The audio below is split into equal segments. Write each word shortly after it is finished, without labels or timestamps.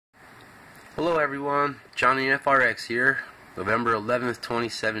Hello everyone, Johnny FRX here, November 11th,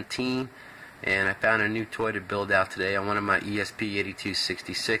 2017, and I found a new toy to build out today on one of my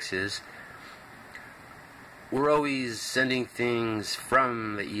ESP8266s. We're always sending things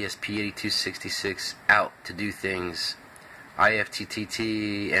from the ESP8266 out to do things,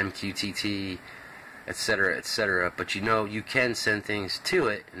 IFTTT, MQTT, etc., etc., but you can send things to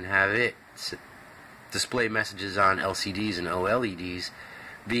it and have it display messages on LCDs and OLEDs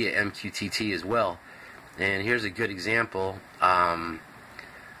via MQTT as well. And here's a good example. I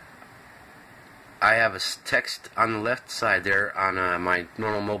have a text on the left side there on my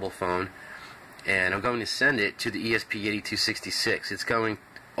normal mobile phone, and I'm going to send it to the ESP8266. It's going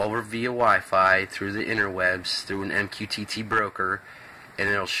over via Wi-Fi through the interwebs through an MQTT broker, and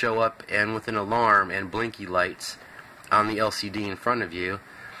it'll show up and with an alarm and blinky lights on the LCD in front of you.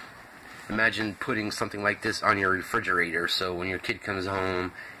 Imagine putting something like this on your refrigerator, so when your kid comes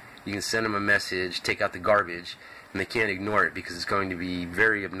home, you can send them a message, take out the garbage, and they can't ignore it because it's going to be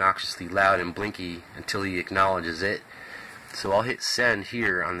very obnoxiously loud and blinky until he acknowledges it. So I'll hit send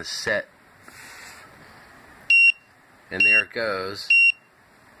here on the set, and there it goes.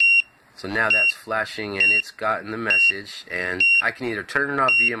 So now that's flashing and it's gotten the message, and I can either turn it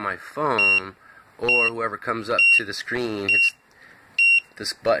off via my phone, or whoever comes up to the screen hits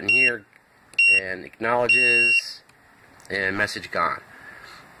this button here and acknowledges, and message gone.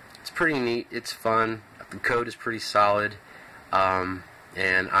 It's pretty neat, it's fun, the code is pretty solid, and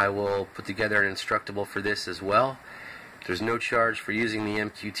I will put together an instructable for this as well. There's no charge for using the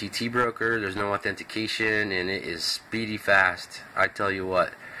MQTT broker, there's no authentication, and it is speedy fast. I tell you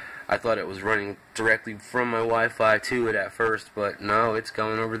what, I thought it was running directly from my Wi-Fi to it at first, but no, it's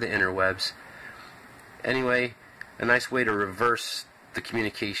going over the interwebs. Anyway, a nice way to reverse the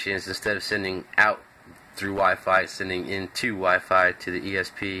communications. Instead of sending out through Wi-Fi, sending into Wi-Fi to the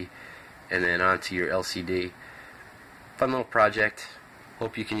ESP and then onto your LCD. Fun little project.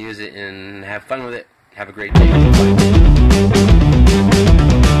 Hope you can use it and have fun with it. Have a great day. Bye.